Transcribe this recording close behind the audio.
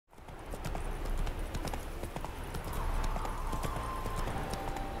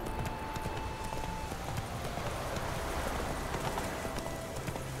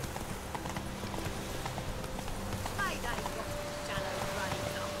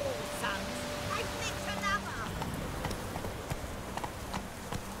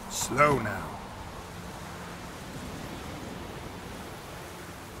Slow now.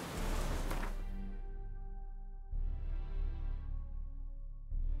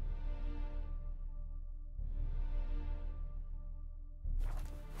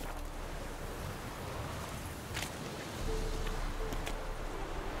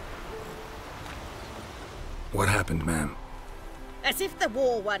 What happened, ma'am? As if the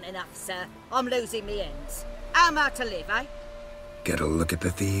war weren't enough, sir. I'm losing me ends. How am I to live, eh? Get a look at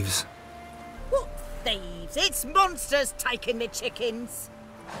the thieves? What thieves? It's monsters taking me chickens.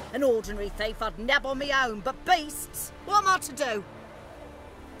 An ordinary thief I'd nab on me own, but beasts? What am I to do?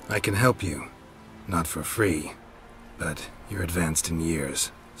 I can help you. Not for free. But you're advanced in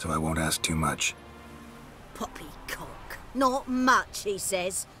years, so I won't ask too much. Poppycock. Not much, he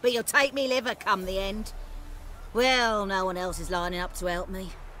says, but you'll take me liver come the end. Well, no one else is lining up to help me.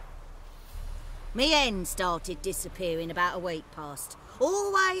 Me hen started disappearing about a week past.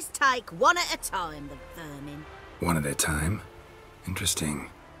 Always take one at a time, the vermin. One at a time? Interesting.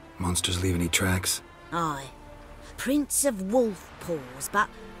 Monsters leave any tracks? Aye. Prints of wolf paws, but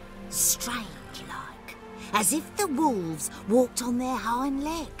strange-like. As if the wolves walked on their hind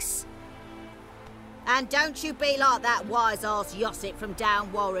legs. And don't you be like that wise-ass Yossit from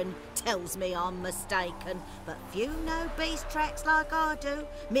down Warren tells me I'm mistaken. But few know beast tracks like I do.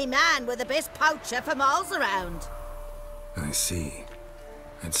 Me man were the best poacher for miles around. I see.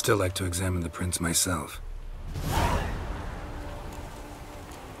 I'd still like to examine the prints myself.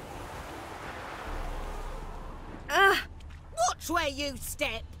 Watch where you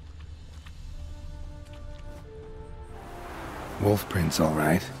step. Wolf prints, all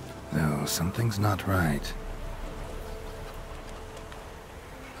right. No, something's not right.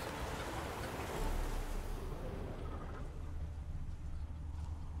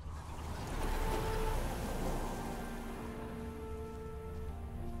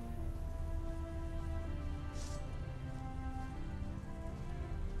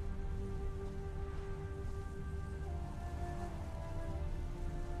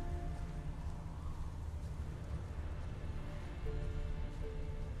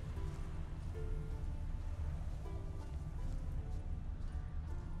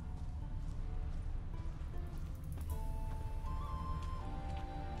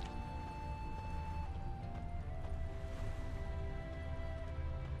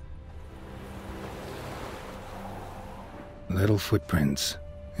 Little footprints.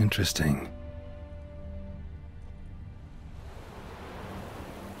 Interesting.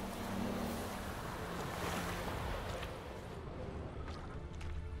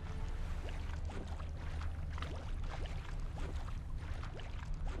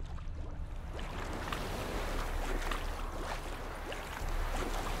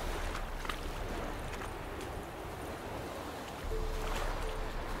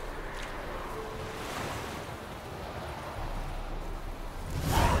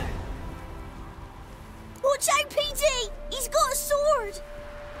 Watch out, PD! He's got a sword!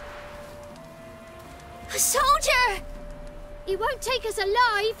 A soldier! He won't take us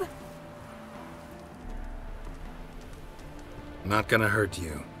alive! Not gonna hurt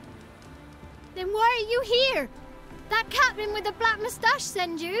you. Then why are you here? That captain with the black moustache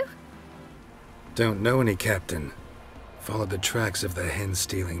send you? Don't know any captain. Followed the tracks of the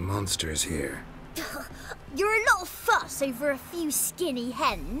hen-stealing monsters here. You're a lot of fuss over a few skinny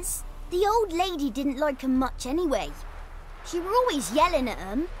hens. The old lady didn't like 'em much anyway. She were always yelling at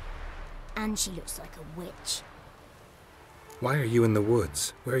 'em. And she looks like a witch. Why are you in the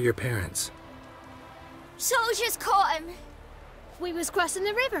woods? Where are your parents? Soldiers caught him. We was crossing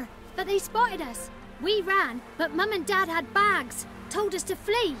the river, but they spotted us. We ran, but Mum and Dad had bags, told us to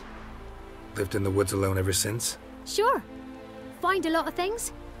flee. Lived in the woods alone ever since? Sure. Find a lot of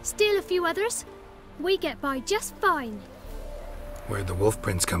things, steal a few others. We get by just fine. Where'd the wolf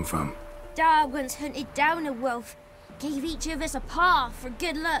prints come from? Dad once hunted down a wolf, gave each of us a paw for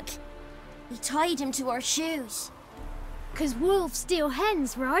good luck. We tied him to our shoes. 'Cause wolves steal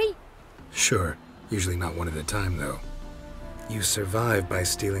hens, right? Sure. Usually not one at a time, though. You survive by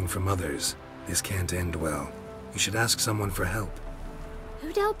stealing from others. This can't end well. You should ask someone for help.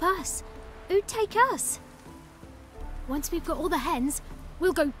 Who'd help us? Who'd take us? Once we've got all the hens,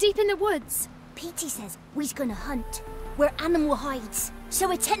 we'll go deep in the woods. Petey says we's gonna hunt where animal hides,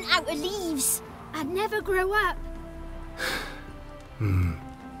 so a tent out of leaves. And never grow up.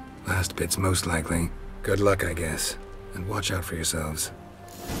 Last bit's most likely. Good luck, I guess. And watch out for yourselves.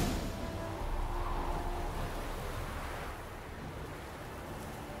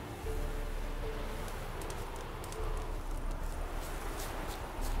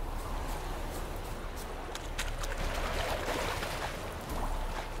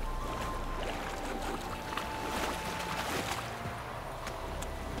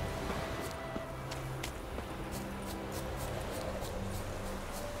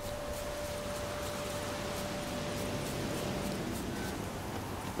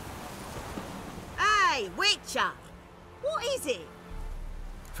 Witcher! What is it?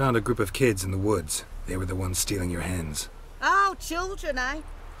 Found a group of kids in the woods. They were the ones stealing your hens. Oh, children, eh?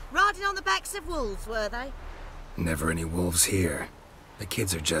 Riding on the backs of wolves, were they? Never any wolves here. The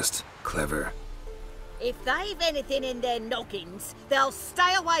kids are just clever. If they've anything in their noggins, they'll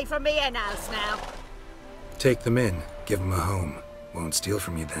stay away from me hen house now. Take them in. Give them a home. Won't steal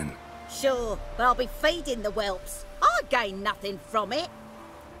from you then. Sure, but I'll be feeding the whelps. I gain nothing from it.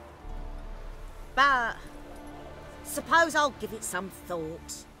 But suppose I'll give it some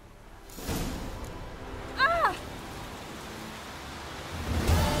thought. Ah!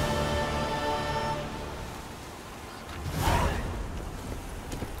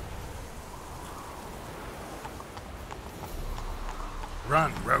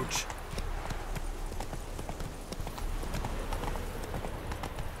 Run, Roach.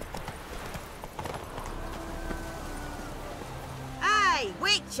 Hey,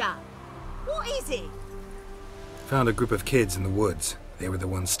 Witcher! What is it? Found a group of kids in the woods. They were the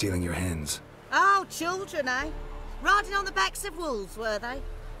ones stealing your hens. Oh, children, eh? Riding on the backs of wolves, were they?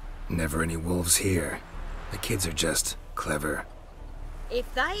 Never any wolves here. The kids are just clever.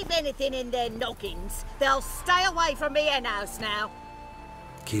 If they've anything in their noggins, they'll stay away from me hen house now.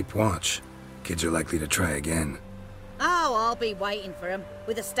 Keep watch. Kids are likely to try again. Oh, I'll be waiting for 'em,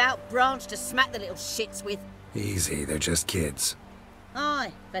 with a stout branch to smack the little shits with. Easy, they're just kids.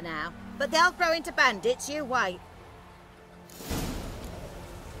 Aye, for now. But they'll grow into bandits, you wait.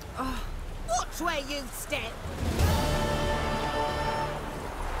 Oh, watch where you step!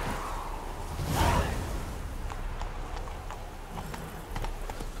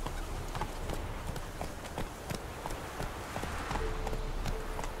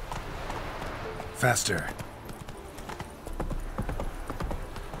 Faster.